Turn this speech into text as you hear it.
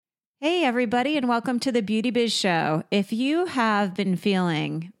Hey, everybody, and welcome to the Beauty Biz Show. If you have been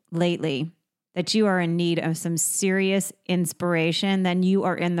feeling lately that you are in need of some serious inspiration, then you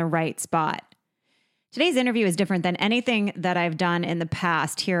are in the right spot. Today's interview is different than anything that I've done in the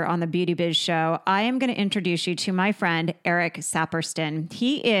past here on the Beauty Biz Show. I am going to introduce you to my friend, Eric Saperston.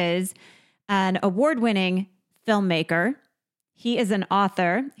 He is an award-winning filmmaker. He is an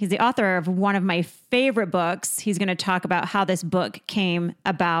author. He's the author of one of my favorite books. He's going to talk about how this book came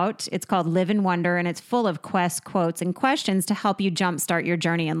about. It's called Live in Wonder, and it's full of quests, quotes, and questions to help you jumpstart your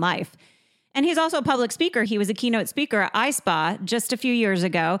journey in life. And he's also a public speaker. He was a keynote speaker at iSpa just a few years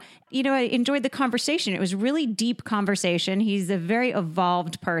ago. You know, I enjoyed the conversation. It was really deep conversation. He's a very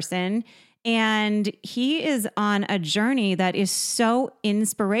evolved person, and he is on a journey that is so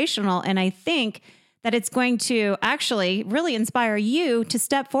inspirational. And I think that it's going to actually really inspire you to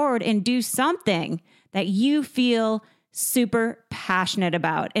step forward and do something that you feel super passionate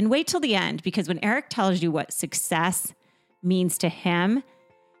about. And wait till the end, because when Eric tells you what success means to him,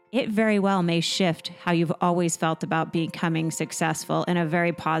 it very well may shift how you've always felt about becoming successful in a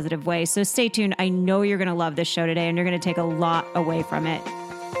very positive way. So stay tuned. I know you're going to love this show today, and you're going to take a lot away from it.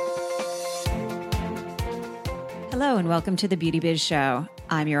 Hello, and welcome to the Beauty Biz Show.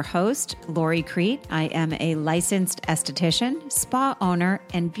 I'm your host, Lori Crete. I am a licensed esthetician, spa owner,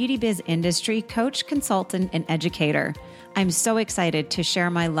 and beauty biz industry coach, consultant, and educator. I'm so excited to share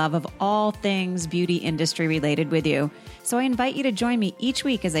my love of all things beauty industry related with you. So I invite you to join me each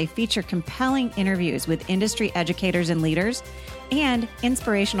week as I feature compelling interviews with industry educators and leaders and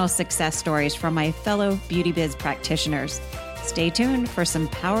inspirational success stories from my fellow beauty biz practitioners. Stay tuned for some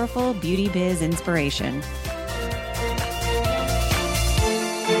powerful beauty biz inspiration.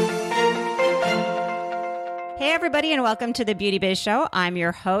 Hey, everybody, and welcome to the Beauty Biz Show. I'm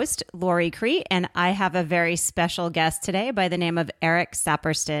your host, Lori Crete, and I have a very special guest today by the name of Eric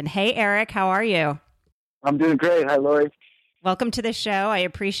Saperston. Hey, Eric, how are you? I'm doing great. Hi, Lori. Welcome to the show. I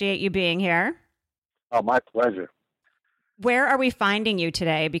appreciate you being here. Oh, my pleasure. Where are we finding you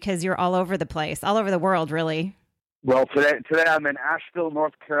today? Because you're all over the place, all over the world, really. Well, today I'm in Asheville,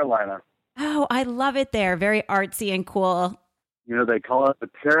 North Carolina. Oh, I love it there. Very artsy and cool. You know, they call it the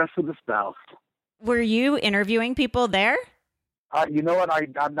Terrace of the South. Were you interviewing people there? You know what?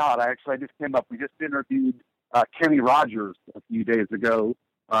 I'm not. I just came up. We just interviewed Kenny Rogers a few days ago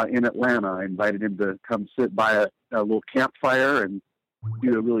in Atlanta. I invited him to come sit by a little campfire and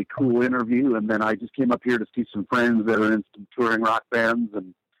do a really cool interview. And then I just came up here to see some friends that are in some touring rock bands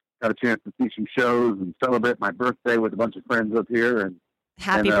and got a chance to see some shows and celebrate my birthday with a bunch of friends up here. And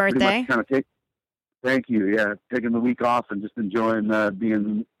Happy birthday. Thank you. Yeah, taking the week off and just enjoying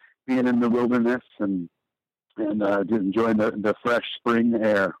being in the wilderness and just enjoying the fresh spring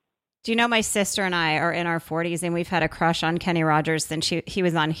air. Do you know my sister and I are in our 40s and we've had a crush on Kenny Rogers since he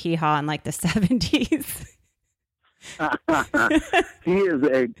was on Hee Haw in like the 70s. He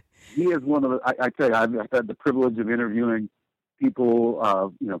is one of the, I tell you, I've had the privilege of interviewing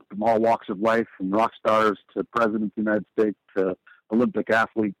people, from all walks of life, from rock stars to presidents of the United States to Olympic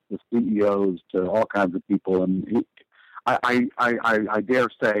athletes to CEOs to all kinds of people. And I dare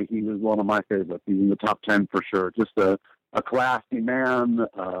say he was one of my favorites. He's in the top 10 for sure. Just a classy man,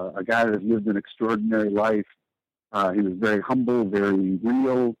 a guy that lived an extraordinary life. He was very humble, very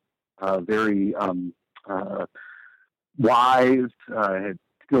real, very wise, had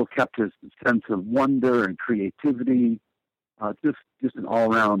still kept his sense of wonder and creativity. Just an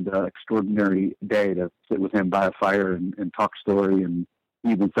all-around extraordinary day to sit with him by a fire and talk story, and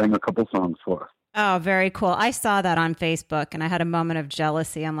he even sang a couple songs for us. Oh, very cool. I saw that on Facebook and I had a moment of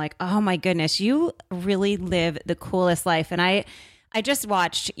jealousy. I'm like, oh my goodness, you really live the coolest life. And I just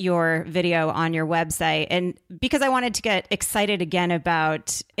watched your video on your website, and because I wanted to get excited again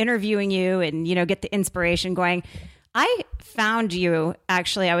about interviewing you and, get the inspiration going, I found you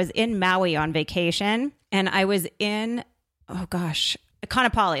actually. I was in Maui on vacation, and I was in,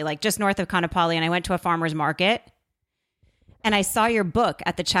 Kaanapali, like just north of Kaanapali, and I went to a farmer's market. And I saw your book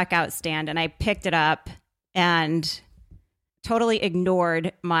at the checkout stand, and I picked it up and totally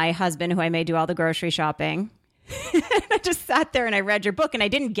ignored my husband, who I made do all the grocery shopping. I just sat there and I read your book, and I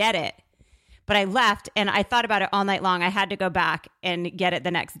didn't get it. But I left and I thought about it all night long. I had to go back and get it the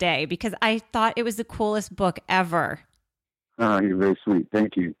next day because I thought it was the coolest book ever. Oh, you're very sweet.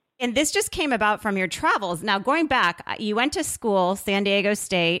 Thank you. And this just came about from your travels. Now, going back, you went to school, San Diego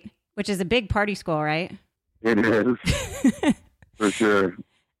State, which is a big party school, right? It is, for sure.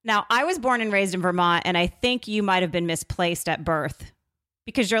 Now, I was born and raised in Vermont, and I think you might have been misplaced at birth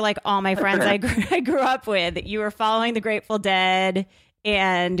because you're like all my friends I grew up with. You were following the Grateful Dead,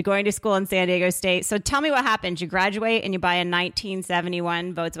 and going to school in San Diego State. So tell me what happened. You graduate and you buy a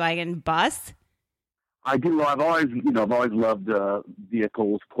 1971 Volkswagen bus. I do. I've always loved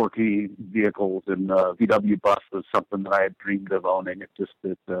vehicles, quirky vehicles, and VW bus was something that I had dreamed of owning.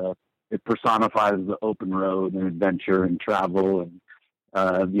 It personifies the open road and adventure and travel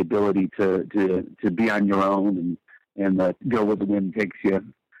and the ability to be on your own and go where the wind takes you.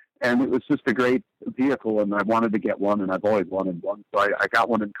 And it was just a great vehicle, and I wanted to get one, and I've always wanted one. So I got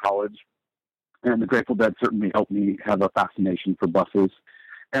one in college, and the Grateful Dead certainly helped me have a fascination for buses.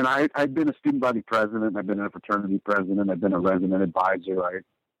 And I'd been a student body president. I've been a fraternity president. I've been a resident advisor. I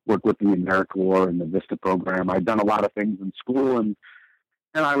worked with the AmeriCorps and the VISTA program. I'd done a lot of things in school, and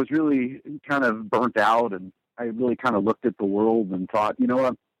I was really kind of burnt out, and I really kind of looked at the world and thought, you know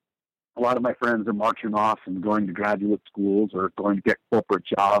what? A lot of my friends are marching off and going to graduate schools or going to get corporate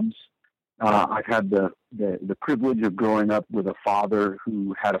jobs. I've had the privilege of growing up with a father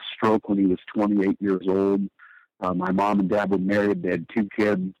who had a stroke when he was 28 years old. My mom and dad were married. They had 2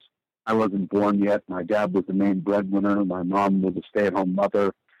 kids. I wasn't born yet. My dad was the main breadwinner. My mom was a stay-at-home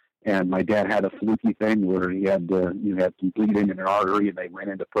mother. And my dad had a fluky thing where he had some bleeding in an artery, and they went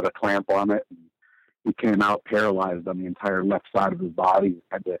in to put a clamp on it. And he came out paralyzed on the entire left side of his body. He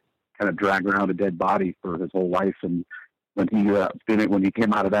had to kind of drag around a dead body for his whole life. And when he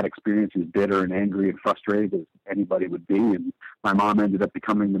came out of that experience, he was bitter and angry and frustrated as anybody would be. And my mom ended up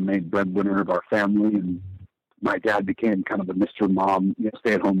becoming the main breadwinner of our family, and my dad became kind of a Mr. Mom,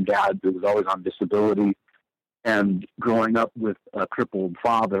 stay-at-home dad who was always on disability. And growing up with a crippled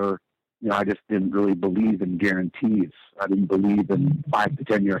father, I just didn't really believe in guarantees. I didn't believe in 5 to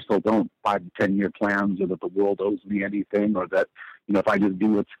 10 year. I still don't 5 to 10 year plans, or that the world owes me anything, or that if I just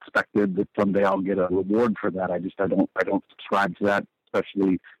do what's expected, that someday I'll get a reward for that. I don't subscribe to that,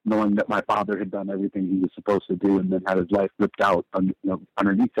 especially knowing that my father had done everything he was supposed to do and then had his life ripped out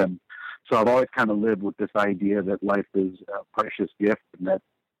underneath him. So I've always kind of lived with this idea that life is a precious gift, and that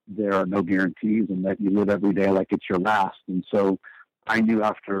there are no guarantees, and that you live every day like it's your last. And so I knew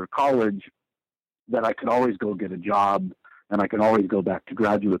after college that I could always go get a job, and I could always go back to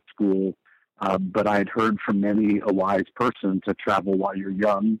graduate school. But I had heard from many a wise person to travel while you're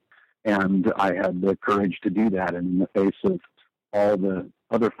young, and I had the courage to do that. And in the face of all the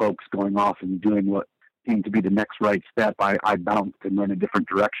other folks going off and doing what seemed to be the next right step, I bounced and went a different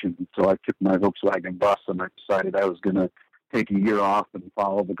direction. And so I took my Volkswagen bus, and I decided I was going to take a year off and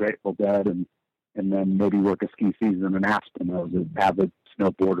follow the Grateful Dead, and then maybe work a ski season in Aspen. I was an avid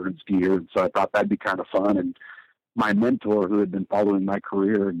snowboarder and skier, and so I thought that'd be kind of fun. And my mentor, who had been following my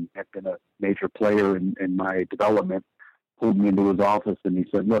career and had been a major player in my development, pulled me into his office, and he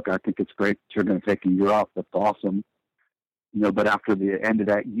said, "Look, I think it's great that you're going to take a year off. That's awesome. But after the end of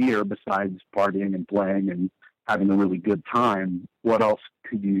that year, besides partying and playing and having a really good time, what else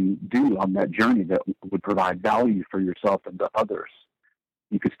could you do on that journey that would provide value for yourself and to others?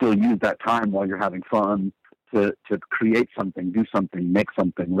 You could still use that time while you're having fun to create something, do something, make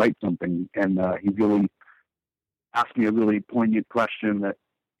something, write something." And he really asked me a really poignant question that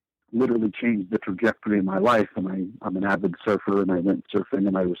literally changed the trajectory of my life. And I'm an avid surfer, and I went surfing,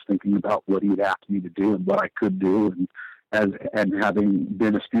 and I was thinking about what he'd asked me to do and what I could do. And having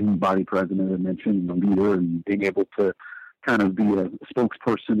been a student body president, I mentioned, a leader, and being able to kind of be a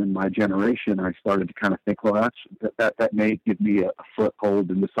spokesperson in my generation, I started to kind of think, well, that may give me a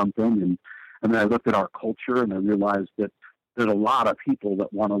foothold into something. And then I looked at our culture, and I realized that there's a lot of people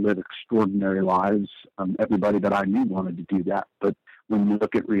that want to live extraordinary lives. Everybody that I knew wanted to do that. But when you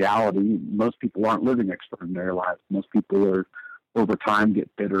look at reality, most people aren't living extraordinary lives. Most people are, over time,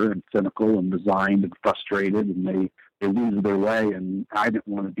 get bitter and cynical and resigned and frustrated, and they lose their way. And I didn't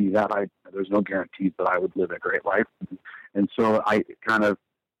want to be that. There's no guarantees that I would live a great life. And so I kind of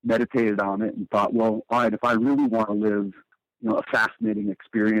meditated on it and thought, well, all right, if I really want to live, a fascinating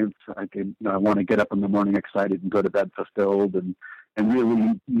experience, I want to get up in the morning excited and go to bed fulfilled, and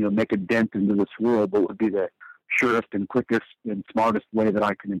really, make a dent into this world. What would be the surest and quickest and smartest way that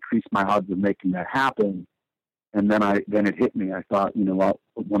I can increase my odds of making that happen? And then it hit me. I thought,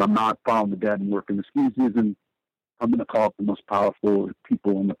 when I'm not following the Dead and working the ski season, I'm going to call up the most powerful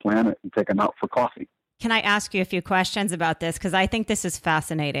people on the planet and take them out for coffee. Can I ask you a few questions about this? Because I think this is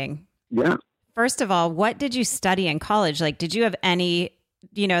fascinating. Yeah. First of all, what did you study in college? Like, did you have any,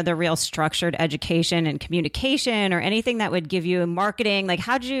 the real structured education and communication, or anything that would give you marketing? Like,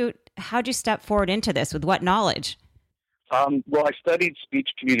 how'd you step forward into this? With what knowledge? Well, I studied speech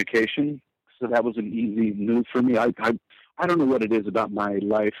communication, so that was an easy move for me. I don't know what it is about my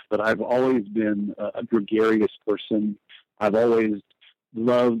life, but I've always been a gregarious person. I've always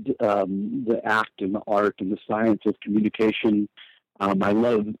loved the act and the art and the science of communication. I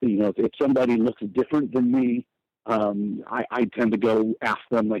love, if somebody looks different than me, I tend to go ask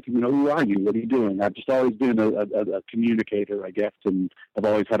them, like, who are you? What are you doing? I've just always been a communicator, I guess, and I've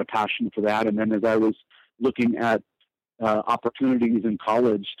always had a passion for that. And then as I was looking at opportunities in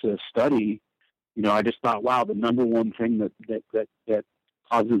college to study, I just thought, wow, the number one thing that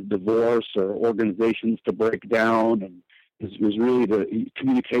causes divorce or organizations to break down and is really the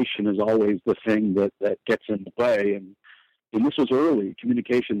communication is always the thing that gets in the way. And this was early.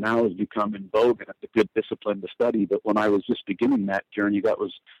 Communication now has become in vogue, and it's a good discipline to study. But when I was just beginning that journey,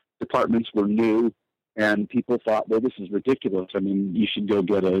 departments were new, and people thought, well, this is ridiculous. I mean, you should go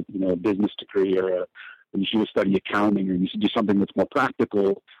get a business degree, or you should study accounting, or you should do something that's more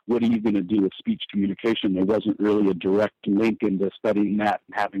practical. What are you going to do with speech communication? There wasn't really a direct link into studying that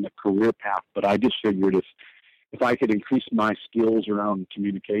and having a career path. But I just figured if I could increase my skills around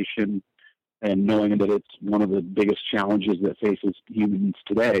communication, and knowing that it's one of the biggest challenges that faces humans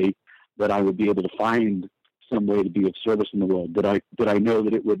today, that I would be able to find some way to be of service in the world. Did I know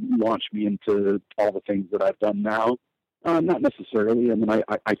that it would launch me into all the things that I've done now? Not necessarily. I mean,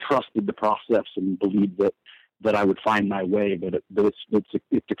 I trusted the process and believed that I would find my way, but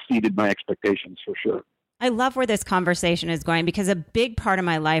it exceeded my expectations for sure. I love where this conversation is going, because a big part of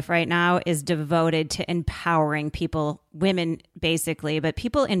my life right now is devoted to empowering people, women basically, but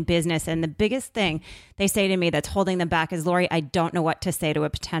people in business. And the biggest thing they say to me that's holding them back is, Lori, I don't know what to say to a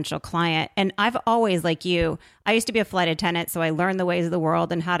potential client. And I've always, like you, I used to be a flight attendant, so I learned the ways of the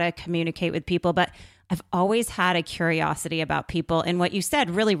world and how to communicate with people. But I've always had a curiosity about people. And what you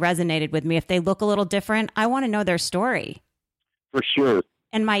said really resonated with me. If they look a little different, I want to know their story. For sure.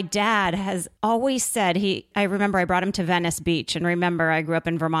 And my dad has always said, I remember I brought him to Venice Beach, and remember I grew up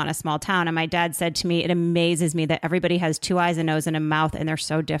in Vermont, a small town. And my dad said to me, it amazes me that everybody has two eyes, a nose, and a mouth, and they're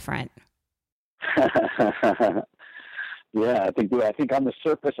so different. Yeah, I think on the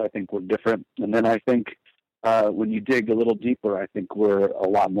surface, I think we're different. And then I think when you dig a little deeper, I think we're a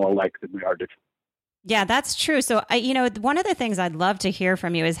lot more alike than we are different. Yeah, that's true. So, one of the things I'd love to hear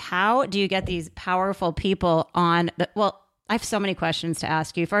from you is, how do you get these powerful people on I have so many questions to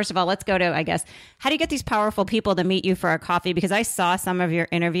ask you. First of all, let's go to, I guess, how do you get these powerful people to meet you for a coffee? Because I saw some of your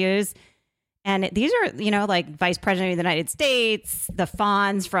interviews, and these are, like Vice President of the United States, the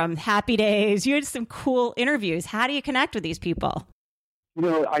Fonz from Happy Days. You had some cool interviews. How do you connect with these people?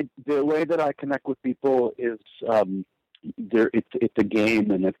 The way that I connect with people is it's a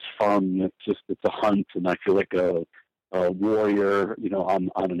game, and it's fun. It's a hunt, and I feel like a warrior, on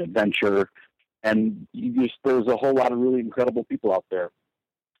an adventure. And there's a whole lot of really incredible people out there.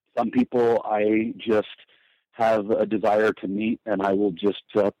 Some people I just have a desire to meet, and I will just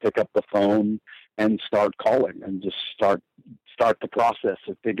pick up the phone and start calling and just start the process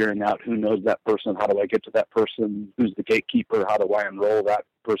of figuring out who knows that person, how do I get to that person, who's the gatekeeper, how do I enroll that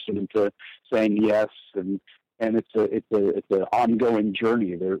person into saying yes, and it's an ongoing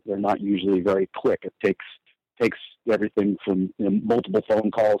journey. They're not usually very quick. It takes everything from multiple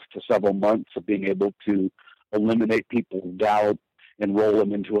phone calls to several months of being able to eliminate people's doubt, enroll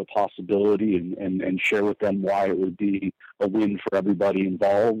them into a possibility, and share with them why it would be a win for everybody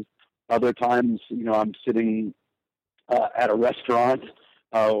involved. Other times, I'm sitting at a restaurant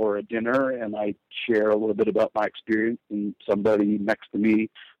or a dinner, and I share a little bit about my experience, and somebody next to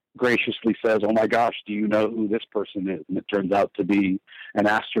me graciously says, "Oh my gosh, do you know who this person is?" And it turns out to be an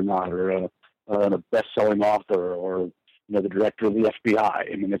astronaut or a best-selling author, or the director of the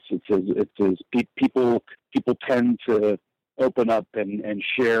FBI. I mean, people tend to open up and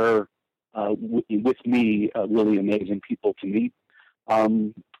share with me really amazing people to meet.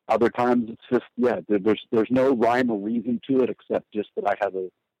 Other times it's just there's no rhyme or reason to it, except just that I have a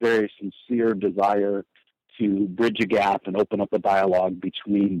very sincere desire to bridge a gap and open up a dialogue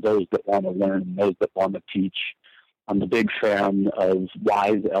between those that want to learn and those that want to teach. I'm a big fan of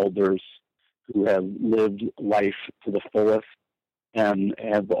wise elders who have lived life to the fullest and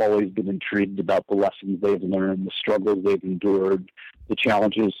have always been intrigued about the lessons they've learned, the struggles they've endured, the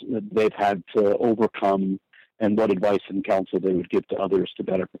challenges that they've had to overcome, and what advice and counsel they would give to others to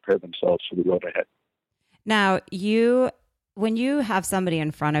better prepare themselves for the road ahead. Now, when you have somebody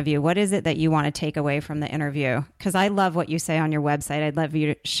in front of you, what is it that you want to take away from the interview? Because I love what you say on your website. I'd love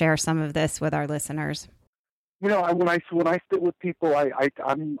you to share some of this with our listeners. When I sit with people,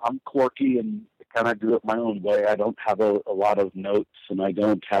 I'm quirky and kind of do it my own way. I don't have a lot of notes, and I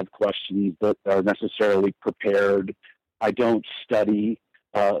don't have questions that are necessarily prepared. I don't study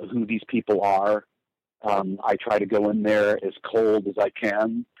who these people are. I try to go in there as cold as I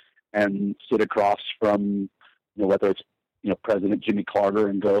can and sit across from, whether it's President Jimmy Carter,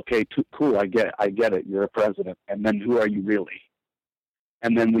 and go, okay, cool, I get it. You're a president, and then who are you really?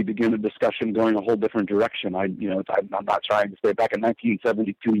 And then we begin a discussion going a whole different direction. I'm not trying to say back in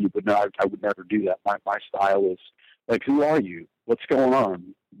 1972, you would not, I would never do that. My style is like, who are you? What's going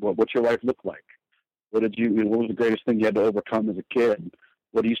on? What's your life look like? What was the greatest thing you had to overcome as a kid?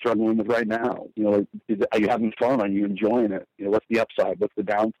 What are you struggling with right now? Are you having fun? Are you enjoying it? What's the upside? What's the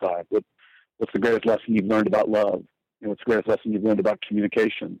downside? What's the greatest lesson you've learned about love? What's the greatest lesson you've learned about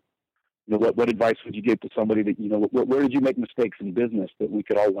communication? What advice would you give to somebody that, where did you make mistakes in business that we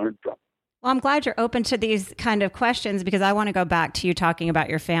could all learn from? Well, I'm glad you're open to these kind of questions, because I want to go back to you talking about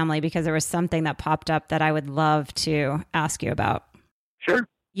your family, because there was something that popped up that I would love to ask you about. Sure.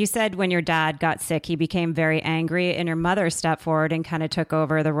 You said when your dad got sick, he became very angry, and your mother stepped forward and kind of took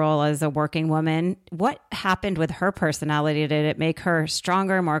over the role as a working woman. What happened with her personality? Did it make her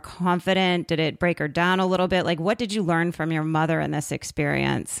stronger, more confident? Did it break her down a little bit? Like, what did you learn from your mother in this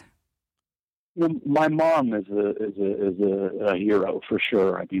experience? My mom is a hero for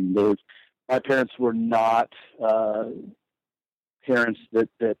sure. I mean, my parents were not parents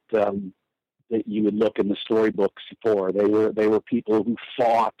that you would look in the storybooks for. They were people who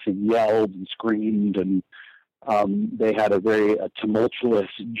fought and yelled and screamed, and they had a very tumultuous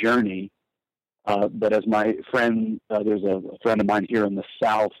journey. But as my friend, there's a friend of mine here in the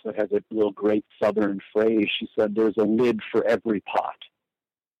South that has a little great Southern phrase. She said, "There's a lid for every pot."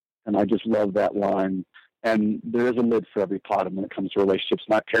 And I just love that line. And there is a lid for every pot when it comes to relationships.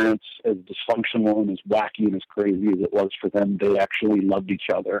 My parents, as dysfunctional and as wacky and as crazy as it was for them, they actually loved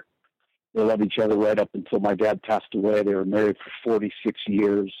each other. They loved each other right up until my dad passed away. They were married for 46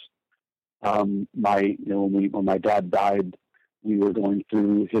 years. When my dad died, we were going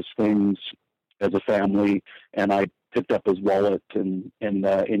through his things as a family, and I picked up his wallet, and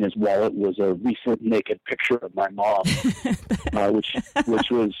in his wallet was a recent naked picture of my mom, which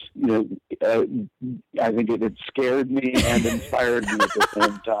was, I think it scared me and inspired me at the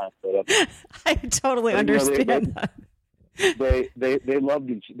same time. But, I totally understand that. They loved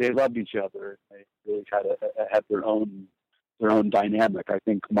each other. They really had their own dynamic. I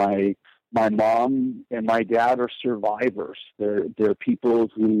think my mom and my dad are survivors. They're people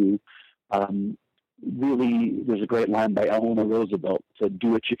who really. There's a great line by Eleanor Roosevelt that said, "Do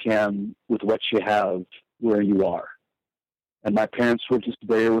what you can with what you have where you are." And my parents were just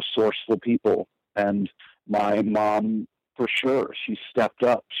very resourceful people. And my mom, for sure, she stepped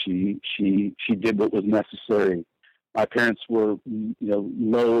up. She did what was necessary. My parents were,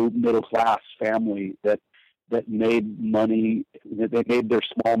 low middle class family that made money. They made their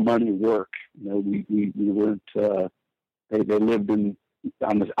small money work. We weren't. They lived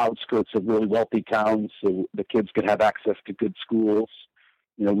on the outskirts of really wealthy towns, so the kids could have access to good schools.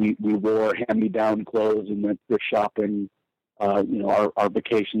 We wore hand-me-down clothes and went thrift shopping. Our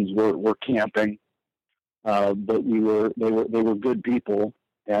vacations were camping. But they were good people.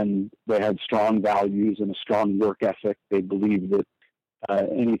 And they had strong values and a strong work ethic. They believed that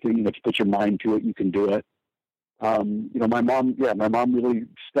anything that you put your mind to it, you can do it. My mom really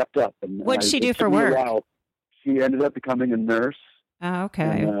stepped up. And what'd she do for work? She ended up becoming a nurse. Oh,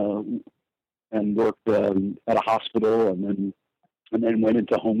 okay. And worked at a hospital, and then went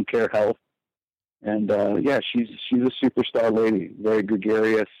into home care health. And she's a superstar lady. Very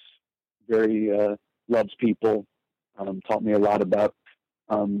gregarious. Very loves people. Taught me a lot about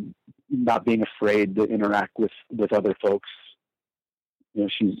not being afraid to interact with other folks.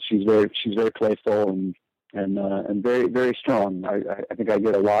 She's very playful and very, very strong. I think I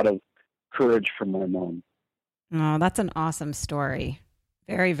get a lot of courage from my mom. Oh, that's an awesome story.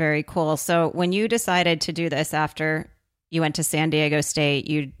 Very, very cool. So when you decided to do this after you went to San Diego State,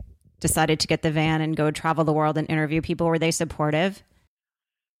 you decided to get the van and go travel the world and interview people. Were they supportive?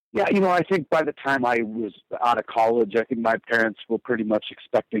 Yeah, I think by the time I was out of college, I think my parents were pretty much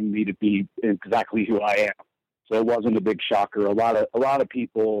expecting me to be exactly who I am. So it wasn't a big shocker. A lot of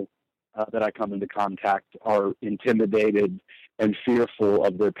people that I come into contact are intimidated and fearful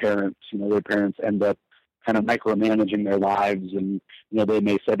of their parents. Their parents end up kind of micromanaging their lives, and they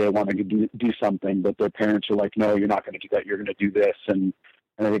may say they want to do something, but their parents are like, "No, you're not going to do that. You're going to do this." And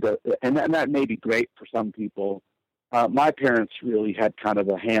I think that may be great for some people. My parents really had kind of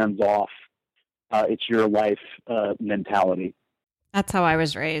a hands-off, it's your life mentality. That's how I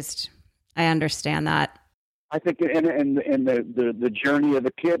was raised. I understand that. I think, and the journey of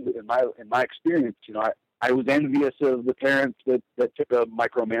a kid, in my experience, I was envious of the parents that took a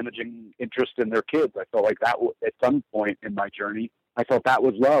micromanaging interest in their kids. I felt like that at some point in my journey, I felt that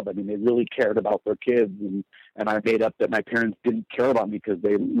was love. I mean, they really cared about their kids, and I made up that my parents didn't care about me because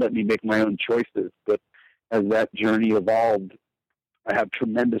they let me make my own choices. But as that journey evolved, I have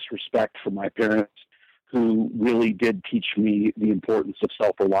tremendous respect for my parents who really did teach me the importance of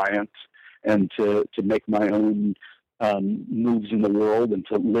self-reliance and to make my own moves in the world and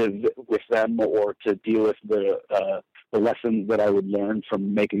to live with them, or to deal with the lessons that I would learn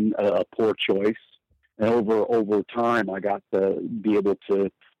from making a poor choice. And over time, I got to be able to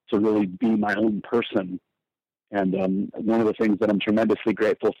really be my own person. And one of the things that I'm tremendously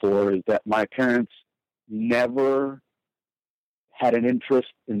grateful for is that my parents never had an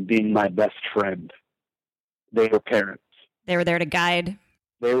interest in being my best friend. They were parents. They were there to guide.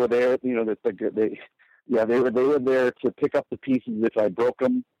 They were there, they were there to pick up the pieces if I broke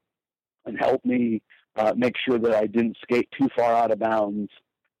them, and help me make sure that I didn't skate too far out of bounds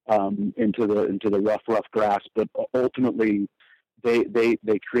into the rough grass. But ultimately,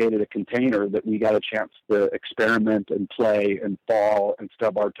 they created a container that we got a chance to experiment and play and fall and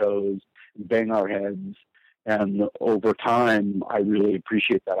stub our toes and bang our heads. And over time, I really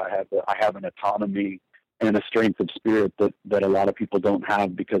appreciate that I have an autonomy and a strength of spirit that a lot of people don't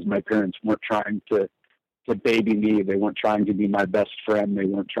have, because my parents weren't trying to baby me. They weren't trying to be my best friend. They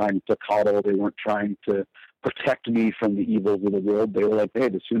weren't trying to coddle. They weren't trying to protect me from the evils of the world. They were like, hey,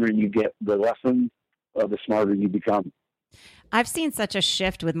 the sooner you get the lessons, the smarter you become. I've seen such a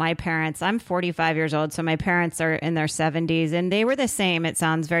shift with my parents. I'm 45 years old, so my parents are in their 70s, and they were the same. It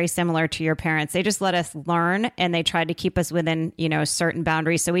sounds very similar to your parents. They just let us learn, and they tried to keep us within, certain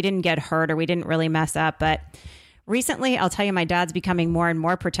boundaries so we didn't get hurt or we didn't really mess up. But recently, I'll tell you, my dad's becoming more and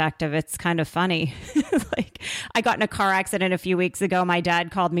more protective. It's kind of funny. Like, I got in a car accident a few weeks ago. My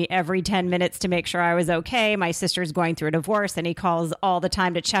dad called me every 10 minutes to make sure I was okay. My sister's going through a divorce, and he calls all the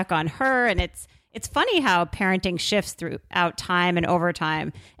time to check on her. And it's funny how parenting shifts throughout time and over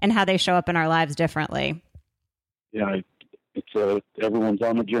time, and how they show up in our lives differently. Yeah, everyone's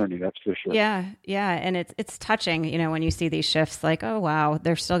on a journey, that's for sure. Yeah, and it's touching, when you see these shifts, like, oh wow,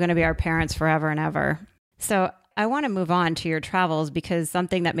 they're still going to be our parents forever and ever. So I want to move on to your travels, because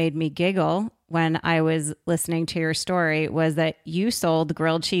something that made me giggle when I was listening to your story was that you sold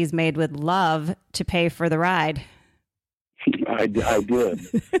grilled cheese made with love to pay for the ride. I did.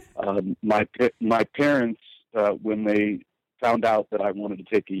 My parents, when they found out that I wanted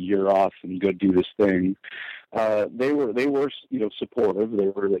to take a year off and go do this thing, they were supportive. They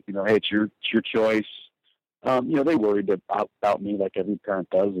were like, hey, it's your choice. They worried about me like every parent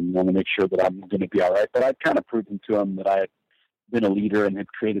does, and want to make sure that I'm going to be all right. But I'd kind of proven to them that I had been a leader and had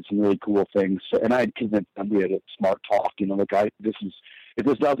created some really cool things. So, and I had convinced them. We had a smart talk. If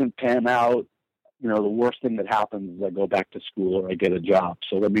this doesn't pan out, the worst thing that happens is I go back to school or I get a job.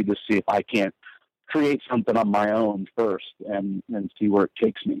 So let me just see if I can't create something on my own first and see where it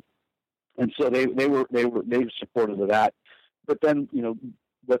takes me. And so they were supportive of that. But then,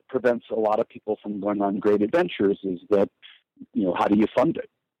 what prevents a lot of people from going on great adventures is that, how do you fund it?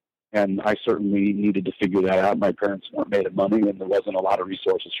 And I certainly needed to figure that out. My parents weren't made of money, and there wasn't a lot of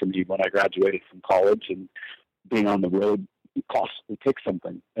resources for me when I graduated from college, and being on the road, it takes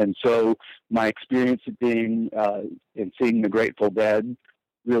something. And so my experience of being and seeing the Grateful Dead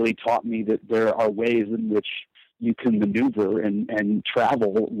really taught me that there are ways in which you can maneuver and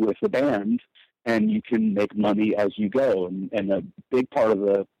travel with a band, and you can make money as you go. And a big part of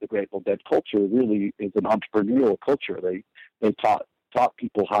the Grateful Dead culture really is an entrepreneurial culture. They taught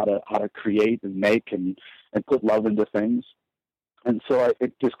people how to create and make and put love into things. And so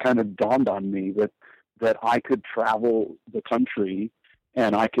it just kind of dawned on me that I could travel the country,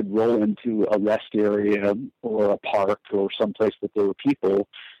 and I could roll into a rest area or a park or someplace that there were people,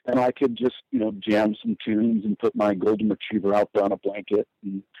 and I could just, jam some tunes and put my golden retriever out there on a blanket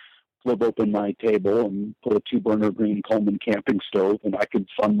and flip open my table and put a 2-burner green Coleman camping stove, and I could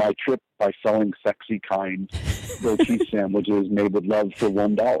fund my trip by selling sexy kind grilled cheese sandwiches made with love for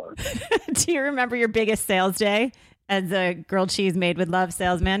 $1. Do you remember your biggest sales day as a grilled cheese made with love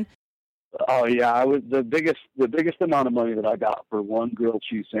salesman? Oh yeah, I was the biggest amount of money that I got for one grilled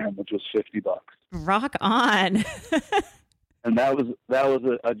cheese sandwich was $50. Rock on. And that was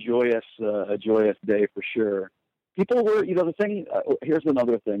a joyous day for sure. People were, the thing. Here's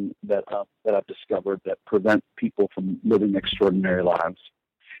another thing that I've discovered that prevents people from living extraordinary lives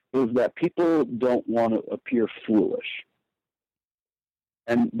is that people don't want to appear foolish.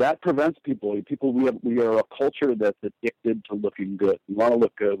 And that prevents people. We are a culture that's addicted to looking good. We want to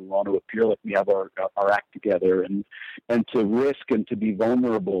look good. We want to appear like we have our act together, and to risk and to be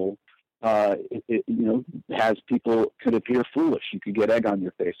vulnerable. Has people could appear foolish. You could get egg on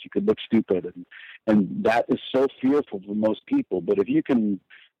your face. You could look stupid, and that is so fearful for most people. But if you can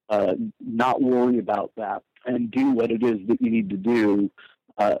not worry about that and do what it is that you need to do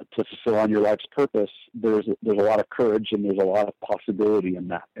to fulfill on your life's purpose, there's a lot of courage and there's a lot of possibility in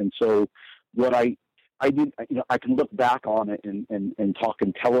that. And so what I I did, I can look back on it and talk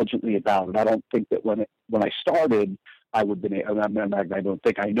intelligently about it. I don't think that when I started, I would have been,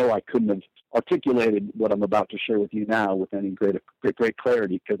 I know I couldn't have articulated what I'm about to share with you now with any great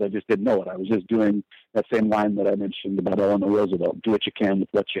clarity, because I just didn't know it. I was just doing that same line that I mentioned about Eleanor Roosevelt, do what you can with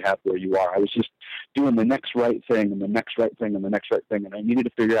what you have where you are. I was just doing the next right thing and the next right thing and the next right thing. And I needed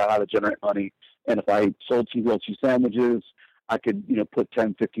to figure out how to generate money. And if I sold some grilled cheese sandwiches, I could, put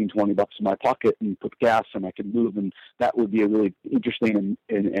 10, 15, 20 bucks in my pocket and put gas, and I could move, and that would be a really interesting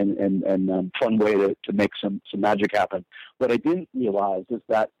and fun way to make some magic happen. What I didn't realize is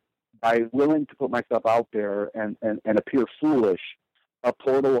that by willing to put myself out there and appear foolish, a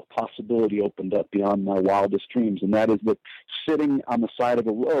portal of possibility opened up beyond my wildest dreams, and that is that sitting on the side of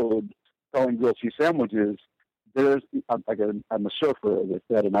a road selling grilled cheese sandwiches, I'm a surfer, as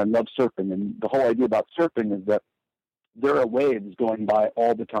I said, and I love surfing, and the whole idea about surfing is that there are waves going by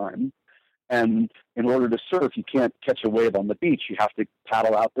all the time. And in order to surf, you can't catch a wave on the beach. You have to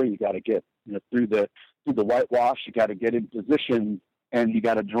paddle out there. You got to get through the whitewash. You got to get in position, and you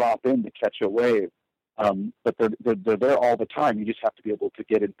got to drop in to catch a wave. But they're there all the time. You just have to be able to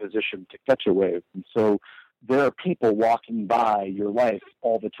get in position to catch a wave. And so there are people walking by your life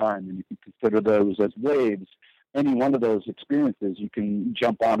all the time, and you can consider those as waves. Any one of those experiences you can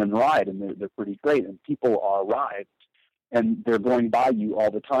jump on and ride, and they're pretty great. And people are rides, and they're going by you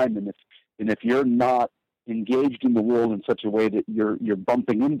all the time. And if you're not engaged in the world in such a way that you're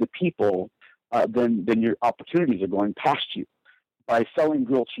bumping into people, then your opportunities are going past you. By selling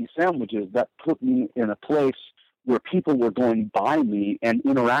grilled cheese sandwiches, that put me in a place where people were going by me and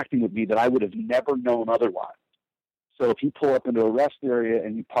interacting with me that I would have never known otherwise. So if you pull up into a rest area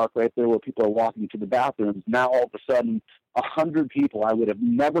and you park right there where people are walking to the bathrooms, now all of a sudden 100 people I would have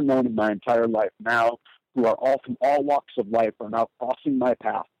never known in my entire life now, who are all from all walks of life, are now crossing my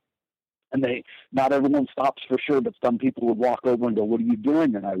path. And not everyone stops for sure, but some people would walk over and go, "What are you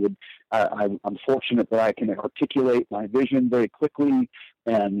doing?" And I'm fortunate that I can articulate my vision very quickly,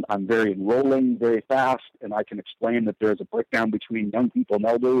 and I'm very enrolling very fast, and I can explain that there's a breakdown between young people and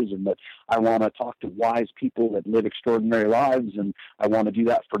elders, and that I want to talk to wise people that live extraordinary lives, and I want to do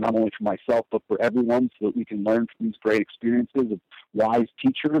that for not only for myself, but for everyone, so that we can learn from these great experiences of wise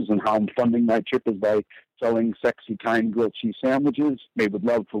teachers. And how I'm funding my trip is by selling sexy, kind grilled cheese sandwiches made with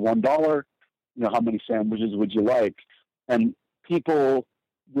love for $1. How many sandwiches would you like? And people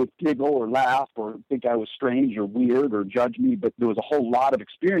would giggle or laugh or think I was strange or weird or judge me, but there was a whole lot of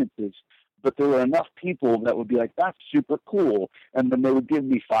experiences. But there were enough people that would be like, "That's super cool," and then they would give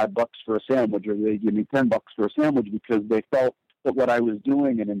me $5 for a sandwich, or they give me $10 for a sandwich, because they felt that what I was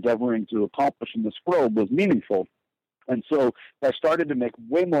doing and endeavoring to accomplish in this world was meaningful. And so I started to make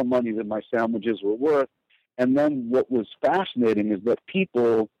way more money than my sandwiches were worth. And then what was fascinating is that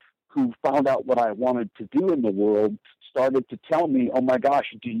people who found out what I wanted to do in the world started to tell me, "Oh my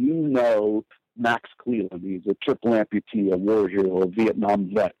gosh, do you know Max Cleland? He's a triple amputee, a war hero, a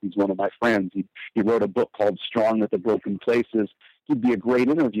Vietnam vet. He's one of my friends. He wrote a book called Strong at the Broken Places. He'd be a great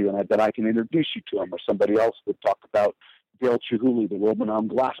interview, and I bet I can introduce you to him." Or somebody else would talk about Dale Chihuly, the world-renowned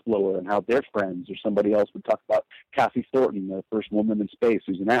glassblower, and how they're friends. Or somebody else would talk about Kathy Thornton, the first woman in space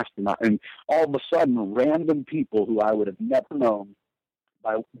who's an astronaut. And all of a sudden, random people who I would have never known,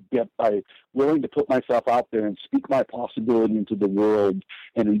 by willing to put myself out there and speak my possibility into the world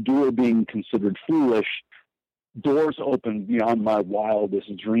and endure being considered foolish, doors opened beyond my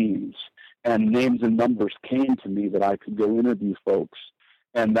wildest dreams. And names and numbers came to me that I could go interview folks.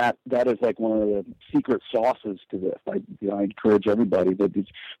 And that is like one of the secret sauces to this. I encourage everybody that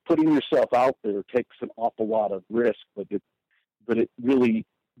putting yourself out there takes an awful lot of risk, but it really,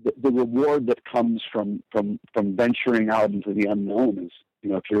 the reward that comes from venturing out into the unknown is,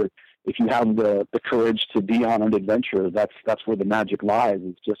 if you have the courage to be on an adventure, that's where the magic lies.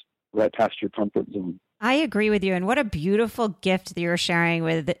 It's just right past your comfort zone. I agree with you. And what a beautiful gift that you're sharing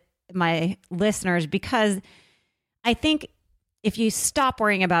with my listeners, because I think if you stop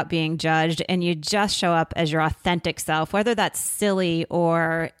worrying about being judged and you just show up as your authentic self, whether that's silly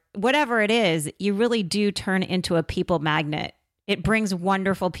or whatever it is, you really do turn into a people magnet. It brings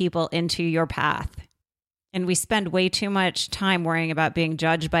wonderful people into your path. And we spend way too much time worrying about being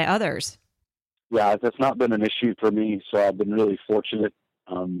judged by others. Yeah, that's not been an issue for me. So I've been really fortunate.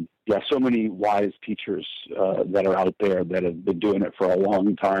 So many wise teachers that are out there that have been doing it for a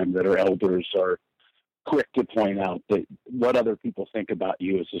long time, that are elders, are quick to point out that what other people think about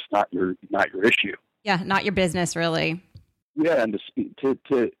you is just not your issue. Yeah, not your business, really. Yeah, and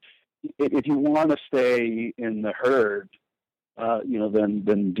to if you want to stay in the herd,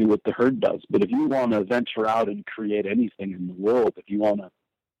 then do what the herd does. But if you want to venture out and create anything in the world, if you want to,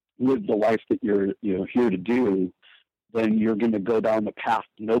 live the life that you're here to do, then you're going to go down the path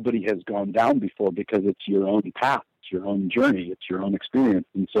nobody has gone down before, because it's your own path, it's your own journey, it's your own experience.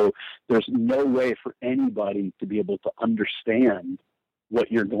 And so there's no way for anybody to be able to understand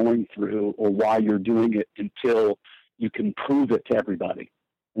what you're going through or why you're doing it until you can prove it to everybody.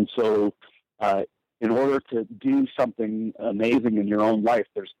 And so in order to do something amazing in your own life,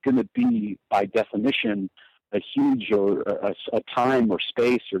 there's going to be, by definition, a huge or a time or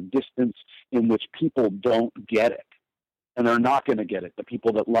space or distance in which people don't get it. And they're not going to get it. The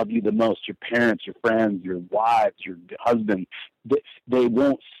people that love you the most, your parents, your friends, your wives, your husband, they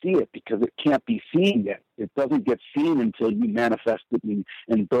won't see it because it can't be seen yet. It doesn't get seen until you manifest it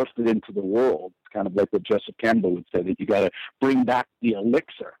and burst it into the world. It's kind of like what Joseph Campbell would say, that you got to bring back the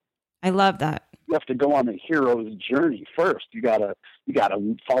elixir. I love that. You have to go on the hero's journey first. You gotta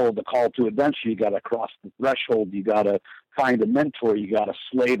follow the call to adventure. You gotta cross the threshold. You gotta find a mentor. You gotta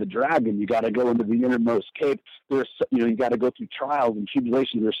slay the dragon. You gotta go into the innermost cave. You gotta go through trials and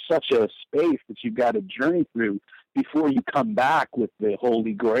tribulations. There's such a space that you've got to journey through before you come back with the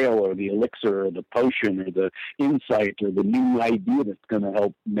holy grail or the elixir or the potion or the insight or the new idea that's going to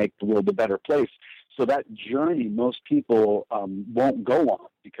help make the world a better place. So that journey, most people won't go on,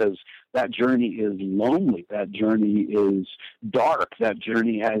 because that journey is lonely. That journey is dark. That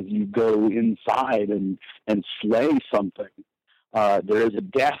journey has you go inside and slay something. There is a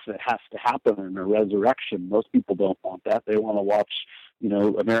death that has to happen and a resurrection. Most people don't want that. They want to watch,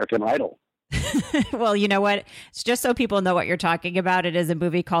 American Idol. Well, you know what? It's just so people know what you're talking about. It is a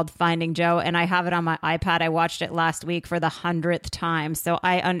movie called Finding Joe, and I have it on my iPad. I watched it last week for the 100th time. So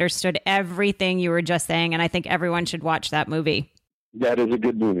I understood everything you were just saying, and I think everyone should watch that movie. That is a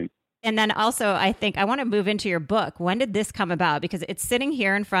good movie. And then also, I think I want to move into your book. When did this come about? Because it's sitting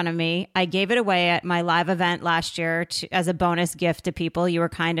here in front of me. I gave it away at my live event last year as a bonus gift to people. You were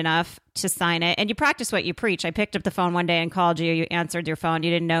kind enough to sign it. And you practice what you preach. I picked up the phone one day and called you. You answered your phone.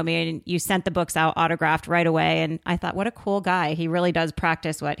 You didn't know me. And you sent the books out autographed right away. And I thought, what a cool guy. He really does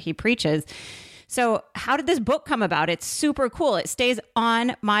practice what he preaches. So how did this book come about? It's super cool. It stays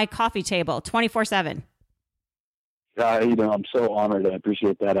on my coffee table 24/7. I'm so honored. I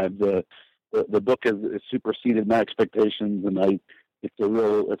appreciate that. The book has superseded my expectations, and it's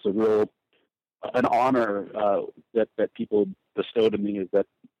an honor that people bestow to me, is that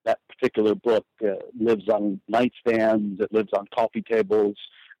particular book lives on nightstands, it lives on coffee tables,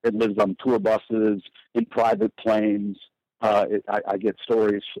 it lives on tour buses, in private planes. I get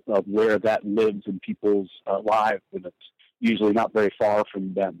stories of where that lives in people's lives, and it's usually not very far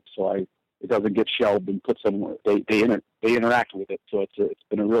from them. So it doesn't get shelved and put somewhere. They interact with it. So it's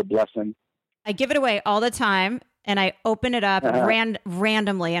been a real blessing. I give it away all the time, and I open it up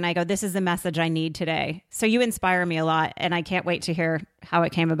randomly, and I go, this is the message I need today. So you inspire me a lot, and I can't wait to hear how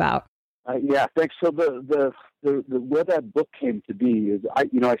it came about. Yeah, thanks. So the where that book came to be is I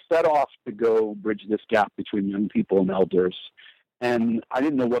set off to go bridge this gap between young people and elders. And I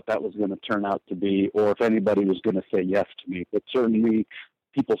didn't know what that was going to turn out to be, or if anybody was going to say yes to me. But certainly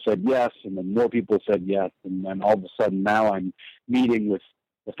people said yes, and then more people said yes. And then all of a sudden now I'm meeting with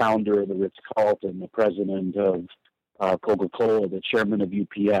the founder of the Ritz-Carlton, the president of Coca-Cola, the chairman of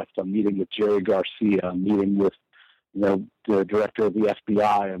UPS. I'm meeting with Jerry Garcia. I'm meeting with the director of the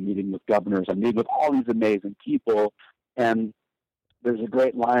FBI. I'm meeting with governors. I'm meeting with all these amazing people. And there's a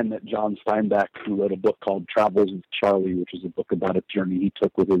great line that John Steinbeck, who wrote a book called Travels with Charlie, which is a book about a journey he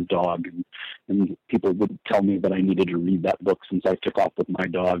took with his dog. And people would tell me that I needed to read that book since I took off with my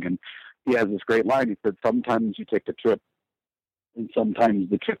dog. And he has this great line. He said, sometimes you take the trip and sometimes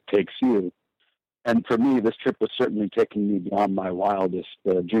the trip takes you. And for me, this trip was certainly taking me beyond my wildest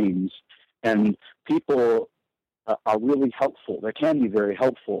dreams. And people are really helpful. They can be very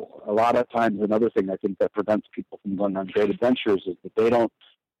helpful. A lot of times, another thing I think that prevents people from going on great adventures is that they don't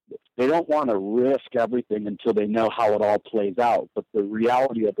want to risk everything until they know how it all plays out. But the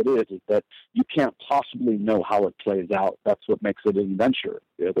reality of it is that you can't possibly know how it plays out. That's what makes it an adventure.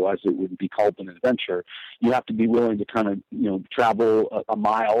 Otherwise, it wouldn't be called an adventure. You have to be willing to kind of, travel a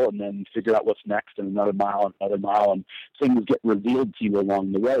mile and then figure out what's next, and another mile, and things get revealed to you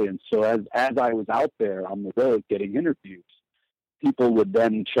along the way. And so as I was out there on the road getting interviews, people would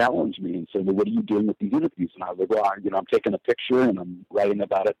then challenge me and say, well, what are you doing with these interviews? And I was like, well, I'm taking a picture and I'm writing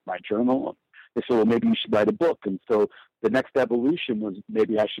about it in my journal. And they said, well, maybe you should write a book. And so the next evolution was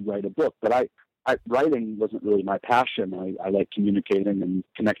maybe I should write a book. But writing wasn't really my passion. I like communicating and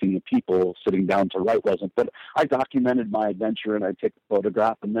connecting with people. Sitting down to write wasn't. But I documented my adventure and I'd take a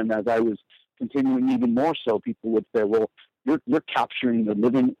photograph. And then as I was continuing even more so, people would say, well, you're capturing the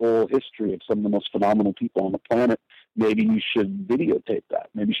living oral history of some of the most phenomenal people on the planet. maybe you should videotape that.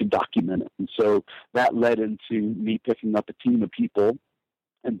 Maybe you should document it. And so that led into me picking up a team of people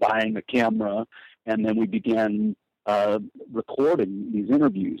and buying a camera. And then we began recording these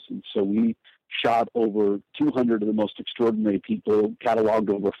interviews. And so we shot over 200 of the most extraordinary people, cataloged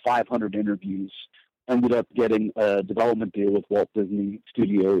over 500 interviews, ended up getting a development deal with Walt Disney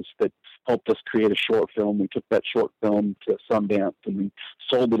Studios that helped us create a short film. We took that short film to Sundance and we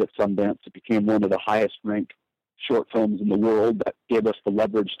sold it at Sundance. It became one of the highest ranked short films in the world. That gave us the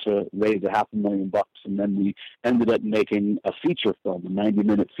leverage to raise $500,000. And then we ended up making a feature film, a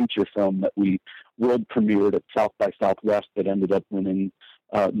 90-minute feature film that we world premiered at South by Southwest that ended up winning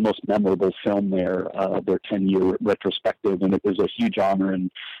most memorable film there, their 10-year retrospective, and it was a huge honor, and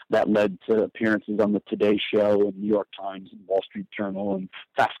that led to appearances on the Today Show and New York Times and Wall Street Journal and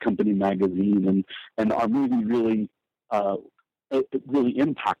Fast Company magazine, and our movie really it really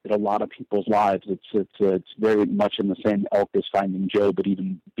impacted a lot of people's lives. It's very much in the same ilk as Finding Joe, but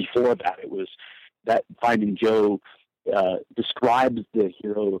even before that, it was that Finding Joe describes the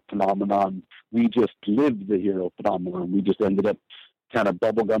hero phenomenon. We just lived the hero phenomenon. We just ended up kind of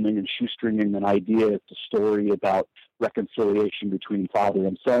bubblegumming and shoestringing an idea. It's a story about reconciliation between father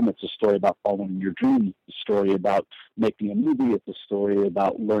and son. It's a story about following your dreams. It's a story about making a movie. It's a story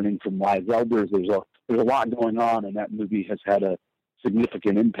about learning from wise elders. There's a lot going on, and that movie has had a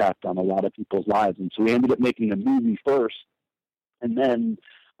significant impact on a lot of people's lives. And so we ended up making a movie first. And then,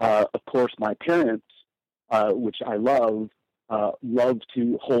 of course, my parents, which I love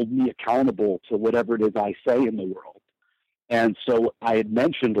to hold me accountable to whatever it is I say in the world. And so I had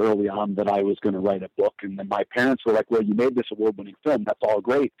mentioned early on that I was going to write a book, and then my parents were like, well, you made this award-winning film. That's all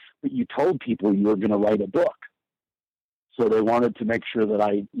great, but you told people you were going to write a book. So they wanted to make sure that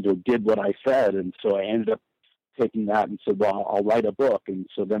I did what I said, and so I ended up taking that and said, well, I'll write a book. And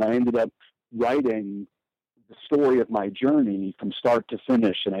so then I ended up writing the story of my journey from start to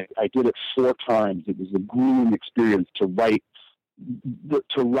finish, and I did it 4 times. It was a grueling experience to write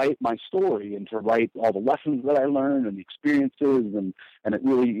my story and to write all the lessons that I learned and the experiences, and it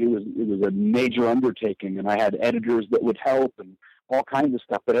was a major undertaking, and I had editors that would help and all kinds of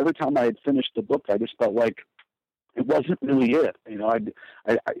stuff. But every time I had finished the book, I just felt like it wasn't really it.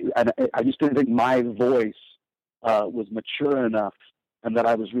 I just didn't think my voice was mature enough, and that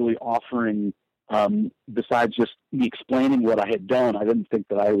I was really offering, besides just me explaining what I had done, I didn't think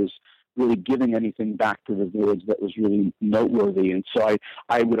that I was really giving anything back to the village that was really noteworthy. And so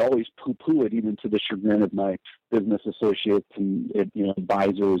I would always poo-poo it, even to the chagrin of my business associates and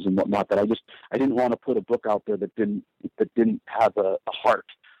advisors and whatnot, that I didn't want to put a book out there that didn't have a heart.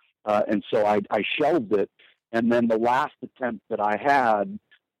 And so I shelved it. And then the last attempt that I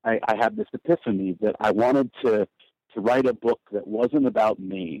had this epiphany that I wanted to write a book that wasn't about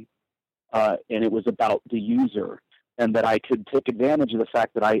me, and it was about the user. And that I could take advantage of the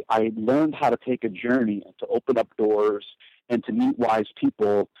fact that I learned how to take a journey and to open up doors and to meet wise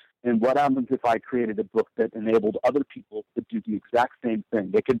people. And what happens if I created a book that enabled other people to do the exact same thing?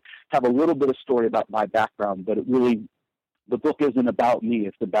 They could have a little bit of story about my background, but the book isn't about me.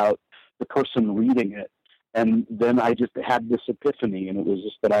 It's about the person reading it. And then I just had this epiphany, and it was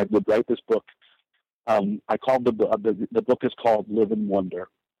just that I would write this book. I called the book is called Live and Wonder.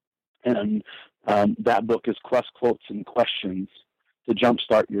 And that book is quotes and questions to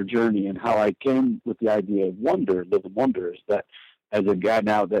jumpstart your journey. And how I came with the idea of wonder, live and wonder, is that as a guy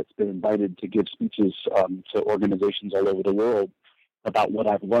now that's been invited to give speeches to organizations all over the world about what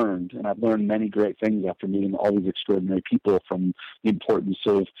I've learned, and I've learned many great things after meeting all these extraordinary people, from the importance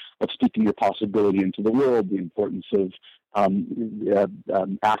of speaking your possibility into the world, the importance of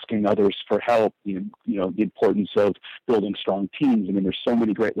asking others for help, the importance of building strong teams. I mean, there's so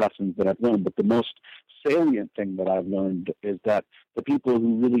many great lessons that I've learned, but the most salient thing that I've learned is that the people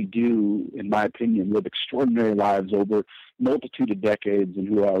who really do, in my opinion, live extraordinary lives over a multitude of decades and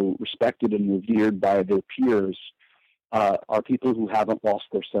who are respected and revered by their peers are people who haven't lost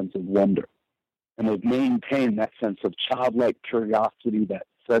their sense of wonder. And they've maintained that sense of childlike curiosity, that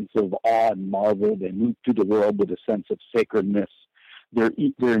sense of awe and marvel. They move through the world with a sense of sacredness. They're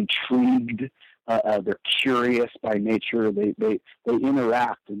intrigued. They're curious by nature. They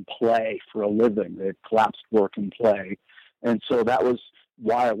interact and play for a living. They've collapsed work and play. And so that was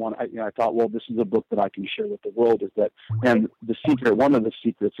why I thought, well, this is a book that I can share with the world. And the secret, one of the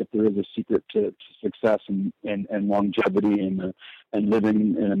secrets, if there is a secret to success and longevity and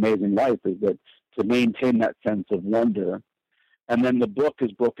living an amazing life, is that to maintain that sense of wonder. And then the book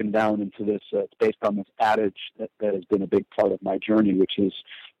is broken down into this, it's based on this adage that has been a big part of my journey, which is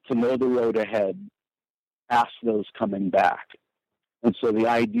to know the road ahead, ask those coming back. And so the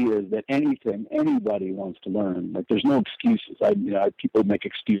idea is that anything anybody wants to learn, like there's no excuses. People make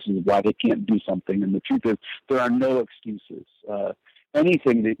excuses of why they can't do something, and the truth is there are no excuses.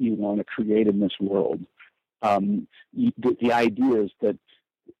 Anything that you want to create in this world, the idea is that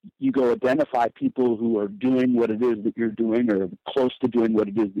you go identify people who are doing what it is that you're doing or close to doing what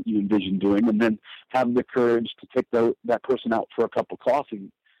it is that you envision doing, and then have the courage to take that person out for a cup of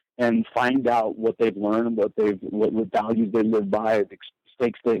coffee and find out what they've learned, what values they live by, the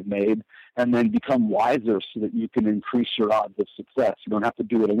mistakes they've made, and then become wiser so that you can increase your odds of success. You don't have to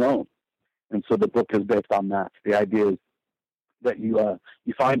do it alone. And so the book is based on that. The idea is that you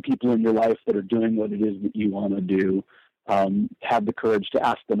find people in your life that are doing what it is that you want to do, have the courage to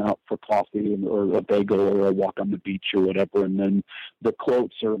ask them out for coffee or a bagel or a walk on the beach or whatever. And then the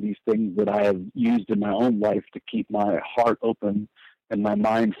quotes are these things that I have used in my own life to keep my heart open and my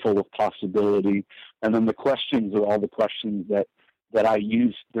mind full of possibility. And then the questions are all the questions that I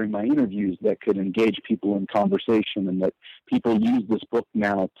use during my interviews that could engage people in conversation, and that people use this book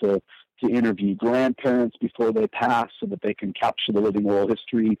now to interview grandparents before they pass so that they can capture the living oral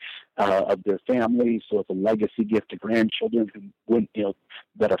history of their family. So it's a legacy gift to grandchildren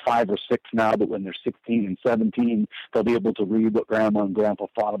that are 5 or 6 now, but when they're 16 and 17, they'll be able to read what grandma and grandpa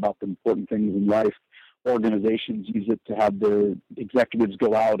thought about the important things in life. Organizations use it to have their executives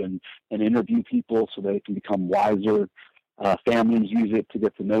go out and interview people so they can become wiser. Families use it to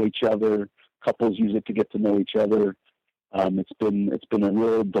get to know each other. Couples use it to get to know each other. It's been a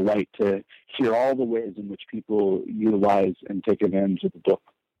real delight to hear all the ways in which people utilize and take advantage of the book.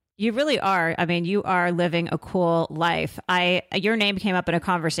 You really are. I mean, you are living a cool life. Your name came up in a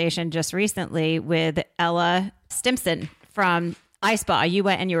conversation just recently with Ella Stimpson from iSpa. You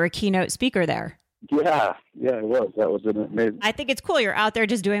went and you were a keynote speaker there. Yeah, it was. That was amazing. I think it's cool. You're out there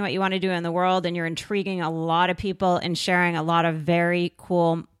just doing what you want to do in the world, and you're intriguing a lot of people and sharing a lot of very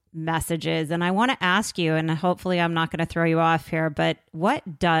cool messages. And I want to ask you, and hopefully I'm not going to throw you off here, but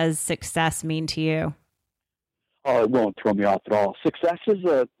what does success mean to you? Oh, it won't throw me off at all. Success is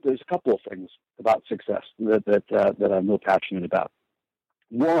there's a couple of things about success that I'm real passionate about.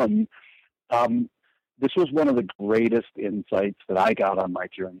 One, this was one of the greatest insights that I got on my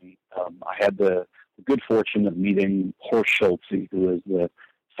journey. I had the good fortune of meeting Horst Schulze, who is the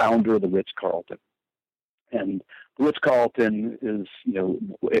founder of the Ritz-Carlton. And the Ritz-Carlton is,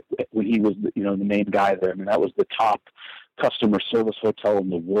 when he was, the main guy there, I mean, that was the top customer service hotel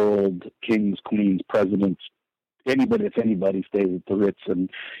in the world, kings, queens, presidents, if anybody stays at the Ritz. And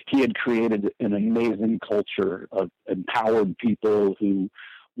he had created an amazing culture of empowered people who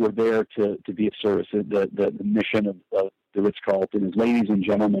were there to be of service. The mission of the Ritz-Carlton is ladies and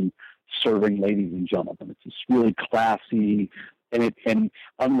gentlemen serving ladies and gentlemen. It's this really classy, and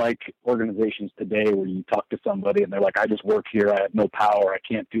unlike organizations today where you talk to somebody and they're like, I just work here, I have no power, I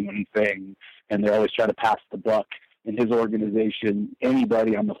can't do anything, and they're always trying to pass the buck. In his organization,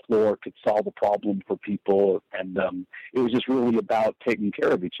 anybody on the floor could solve a problem for people, and it was just really about taking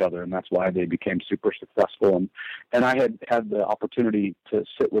care of each other, and that's why they became super successful. And I had the opportunity to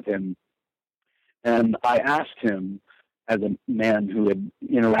sit with him, and I asked him, as a man who had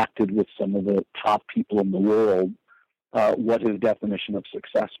interacted with some of the top people in the world, what his definition of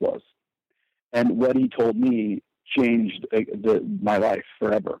success was. And what he told me changed my life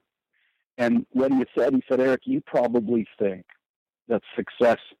forever. And what he said, Eric, you probably think that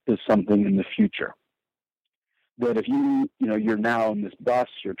success is something in the future. That if you're now in this bus,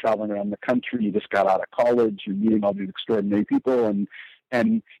 you're traveling around the country, you just got out of college, you're meeting all these extraordinary people,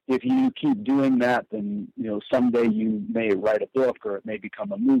 and if you keep doing that, then someday you may write a book, or it may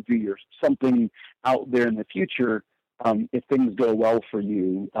become a movie or something out there in the future. If things go well for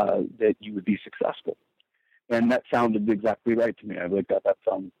you, that you would be successful. And that sounded exactly right to me. I was like, that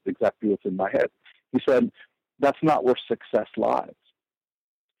sounds exactly what's in my head. He said, that's not where success lies.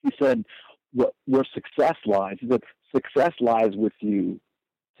 He said, where success lies is that success lies with you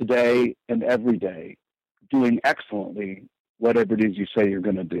today and every day, doing excellently whatever it is you say you're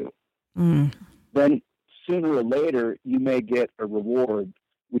going to do. Mm. Then sooner or later, you may get a reward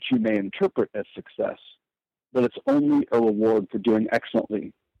which you may interpret as success, but it's only a reward for doing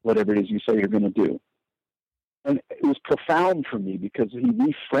excellently whatever it is you say you're going to do. And it was profound for me because he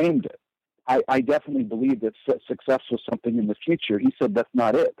reframed it. I definitely believe that success was something in the future. He said, that's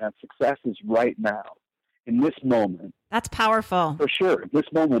not it. That success is right now, in this moment. That's powerful. For sure. This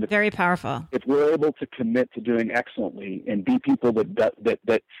moment. Very powerful. If we're able to commit to doing excellently and be people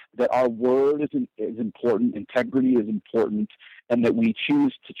that our word is important, integrity is important, and that we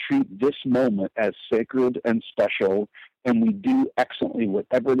choose to treat this moment as sacred and special, and we do excellently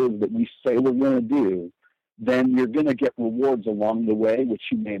whatever it is that we say we're going to do, then you're going to get rewards along the way, which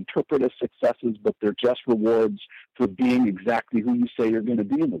you may interpret as successes, but they're just rewards for being exactly who you say you're going to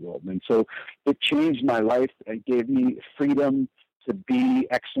be in the world. And so it changed my life. It gave me freedom to be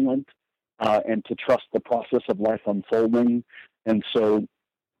excellent and to trust the process of life unfolding. And so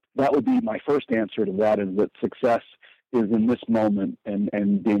that would be my first answer to that, is that success is in this moment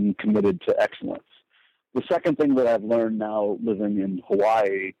and being committed to excellence. The second thing that I've learned now living in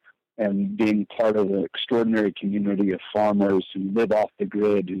Hawaii and being part of an extraordinary community of farmers who live off the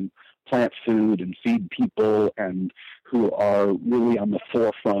grid, who plant food and feed people, and who are really on the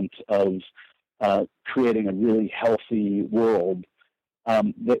forefront of creating a really healthy world,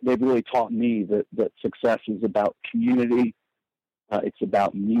 they've really taught me that success is about community, it's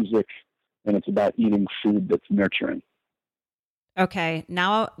about music, and it's about eating food that's nurturing. Okay.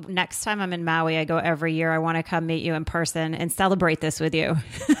 Now, next time I'm in Maui, I go every year. I want to come meet you in person and celebrate this with you.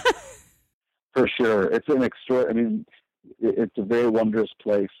 For sure. It's it's a very wondrous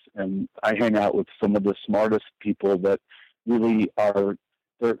place. And I hang out with some of the smartest people that really are,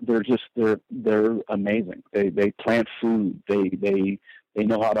 they're amazing. They plant food. They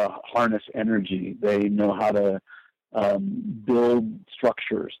know how to harness energy. They know how to build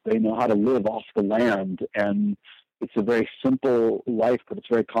structures. They know how to live off the land. And it's a very simple life, but it's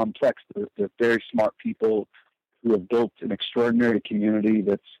very complex. They're very smart people who have built an extraordinary community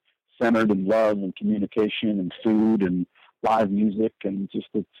that's centered in love and communication and food and live music. And just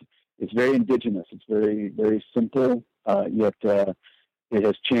it's very indigenous. It's very, very simple, yet it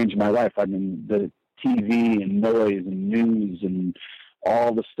has changed my life. I mean, the TV and noise and news and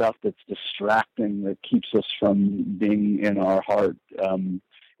all the stuff that's distracting that keeps us from being in our heart.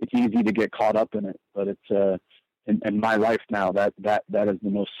 It's easy to get caught up in it, but it's in my life now that is the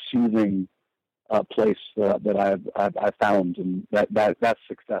most soothing place that I've found, and that's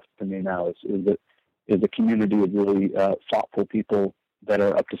success to me now. Is a community of really thoughtful people that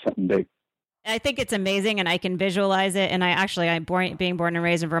are up to something big. I think it's amazing, and I can visualize it. And being born and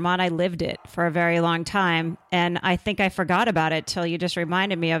raised in Vermont, I lived it for a very long time, and I think I forgot about it till you just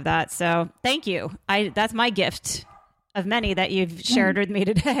reminded me of that. So thank you. That's my gift of many that you've shared with me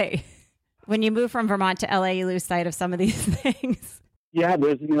today. When you move from Vermont to LA, you lose sight of some of these things. Yeah,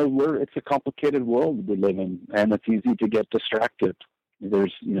 it's a complicated world we live in, and it's easy to get distracted.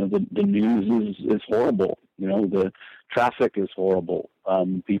 There's, the news is horrible. The traffic is horrible.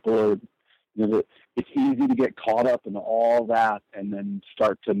 People are, it's easy to get caught up in all that and then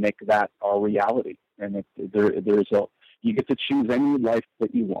start to make that our reality. And you get to choose any life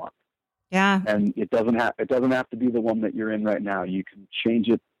that you want. Yeah. And it doesn't have to be the one that you're in right now. You can change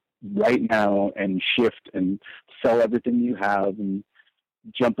it right now and shift and sell everything you have and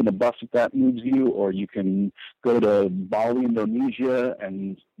jump in a bus if that moves you, or you can go to Bali, Indonesia,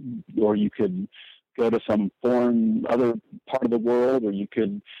 or you could go to some foreign other part of the world, or you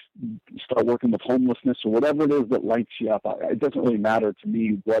could start working with homelessness, or whatever it is that lights you up. It doesn't really matter to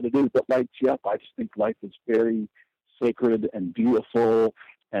me what it is that lights you up. I just think life is very sacred and beautiful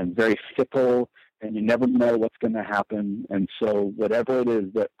and very fickle, and you never know what's going to happen. And so whatever it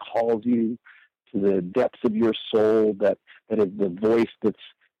is that calls you to the depths of your soul, that is the voice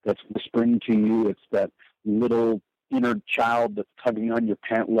that's whispering to you, it's that little inner child that's tugging on your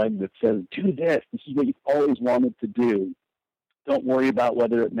pant leg that says, do this. This is what you've always wanted to do. Don't worry about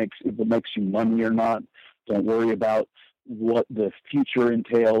if it makes you money or not. Don't worry about what the future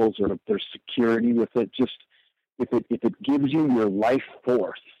entails or if there's security with it. Just if it gives you your life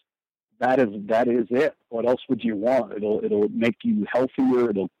force, that is it. What else would you want? It'll make you healthier.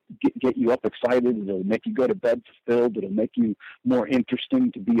 It'll get you up excited. It'll make you go to bed fulfilled. It'll make you more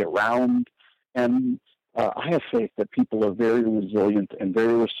interesting to be around. And I have faith that people are very resilient and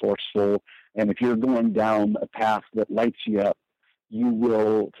very resourceful. And if you're going down a path that lights you up, you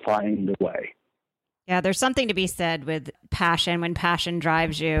will find a way. Yeah, there's something to be said with passion when passion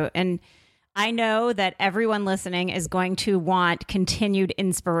drives you. And I know that everyone listening is going to want continued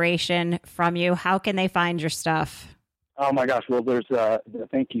inspiration from you. How can they find your stuff? Oh my gosh. Well,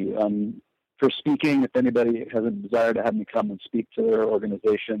 thank you for speaking. If anybody has a desire to have me come and speak to their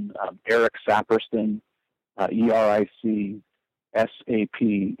organization, Eric Saperston, EricSaperston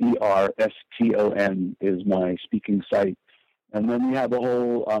is my speaking site. And then we have a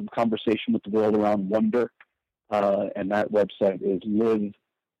whole conversation with the world around wonder. And that website is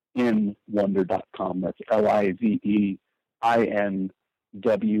liveinwonder.com. That's LIVEINWONDER.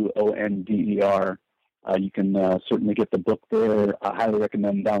 You can certainly get the book there. I highly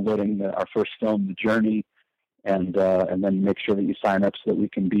recommend downloading our first film, The Journey, and then make sure that you sign up so that we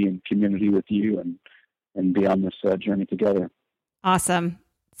can be in community with you and be on this journey together. Awesome.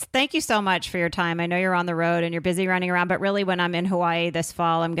 Thank you so much for your time. I know you're on the road and you're busy running around, but really when I'm in Hawaii this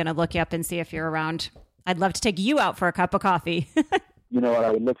fall, I'm going to look you up and see if you're around. I'd love to take you out for a cup of coffee. You know what?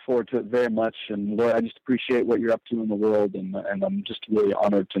 I would look forward to it very much. And Lori, I just appreciate what you're up to in the world. And I'm just really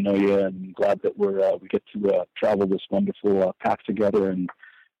honored to know you and glad that we get to travel this wonderful path together. And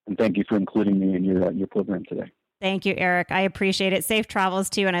thank you for including me in your program today. Thank you, Eric. I appreciate it. Safe travels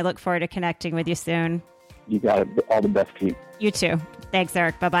too. And I look forward to connecting with you soon. You got it. All the best to you. You too. Thanks,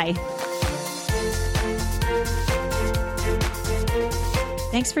 Eric. Bye-bye.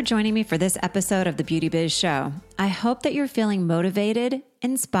 Thanks for joining me for this episode of the Beauty Biz Show. I hope that you're feeling motivated,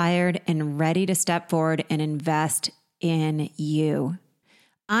 inspired, and ready to step forward and invest in you.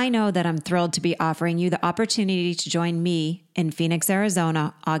 I know that I'm thrilled to be offering you the opportunity to join me in Phoenix,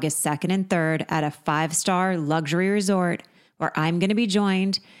 Arizona, August 2nd and 3rd at a 5-star luxury resort where I'm going to be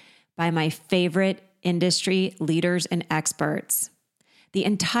joined by my favorite industry leaders and experts. The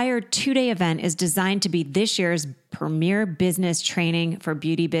entire 2-day event is designed to be this year's premier business training for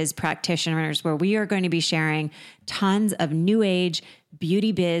beauty biz practitioners, where we are going to be sharing tons of new age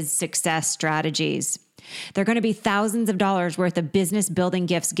beauty biz success strategies. There are going to be thousands of dollars worth of business building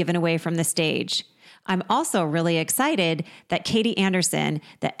gifts given away from the stage. I'm also really excited that Katie Anderson,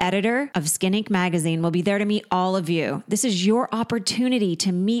 the editor of Skin Inc. magazine, will be there to meet all of you. This is your opportunity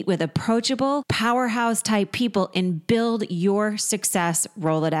to meet with approachable, powerhouse type people and build your success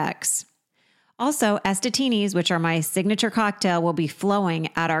Rolodex. Also, Estatinis, which are my signature cocktail, will be flowing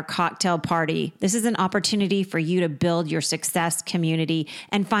at our cocktail party. This is an opportunity for you to build your success community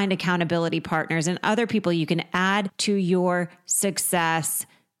and find accountability partners and other people you can add to your success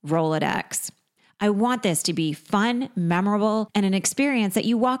Rolodex. I want this to be fun, memorable, and an experience that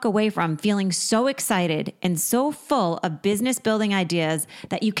you walk away from feeling so excited and so full of business building ideas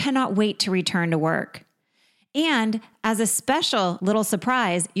that you cannot wait to return to work. And as a special little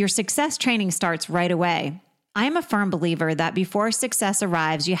surprise, your success training starts right away. I am a firm believer that before success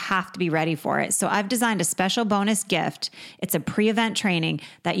arrives, you have to be ready for it. So I've designed a special bonus gift. It's a pre-event training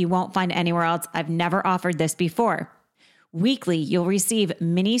that you won't find anywhere else. I've never offered this before. Weekly, you'll receive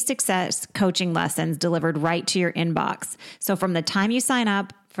mini success coaching lessons delivered right to your inbox. So from the time you sign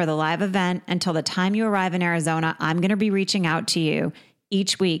up for the live event until the time you arrive in Arizona, I'm going to be reaching out to you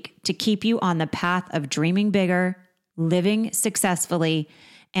each week to keep you on the path of dreaming bigger, living successfully,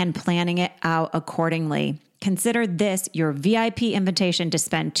 and planning it out accordingly. Consider this your VIP invitation to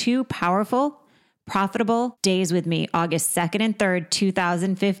spend 2 powerful, profitable days with me, August 2nd and 3rd,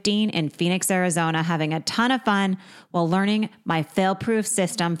 2015 in Phoenix, Arizona, having a ton of fun while learning my fail-proof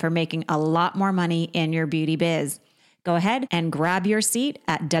system for making a lot more money in your beauty biz. Go ahead and grab your seat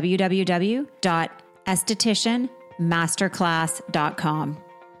at www.estheticianmasterclass.com.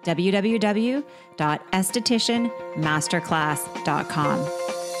 www.estheticianmasterclass.com.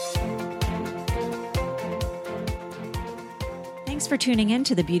 Thanks for tuning in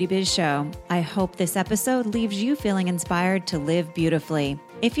to the Beauty Biz Show. I hope this episode leaves you feeling inspired to live beautifully.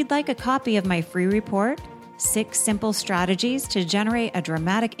 If you'd like a copy of my free report, 6 Simple Strategies to Generate a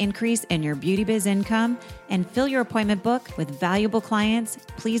Dramatic Increase in Your Beauty Biz Income, and fill your appointment book with valuable clients,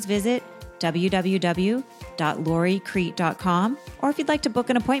 please visit www.loricrete.com. Or if you'd like to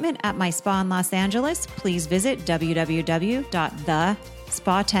book an appointment at my spa in Los Angeles, please visit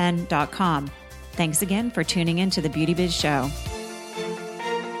www.thespa10.com. Thanks again for tuning in to the Beauty Biz Show.